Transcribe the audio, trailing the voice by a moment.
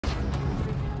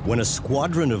when a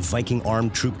squadron of Viking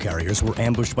armed troop carriers were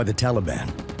ambushed by the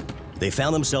Taliban. They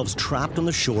found themselves trapped on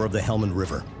the shore of the Helmand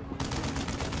River.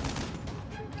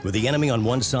 With the enemy on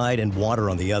one side and water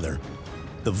on the other,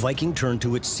 the Viking turned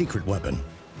to its secret weapon,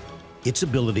 its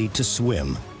ability to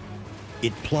swim.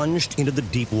 It plunged into the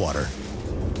deep water.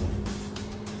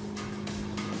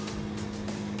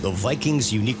 The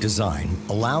Viking's unique design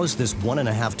allows this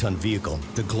 1.5-ton vehicle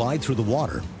to glide through the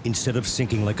water instead of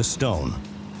sinking like a stone.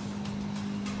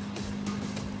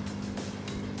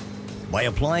 By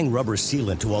applying rubber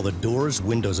sealant to all the doors,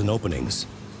 windows, and openings,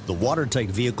 the watertight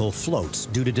vehicle floats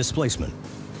due to displacement.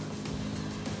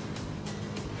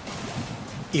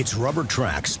 Its rubber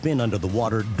tracks spin under the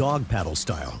water dog paddle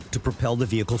style to propel the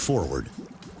vehicle forward.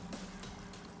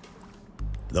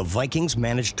 The Vikings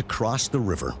managed to cross the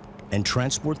river and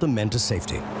transport the men to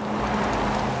safety.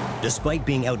 Despite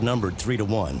being outnumbered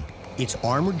 3-1, its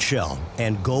armored shell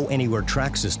and go-anywhere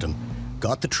track system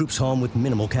got the troops home with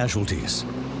minimal casualties.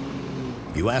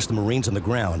 If you ask the Marines on the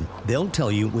ground, they'll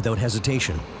tell you without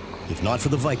hesitation, if not for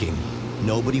the Viking,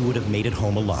 nobody would have made it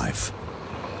home alive.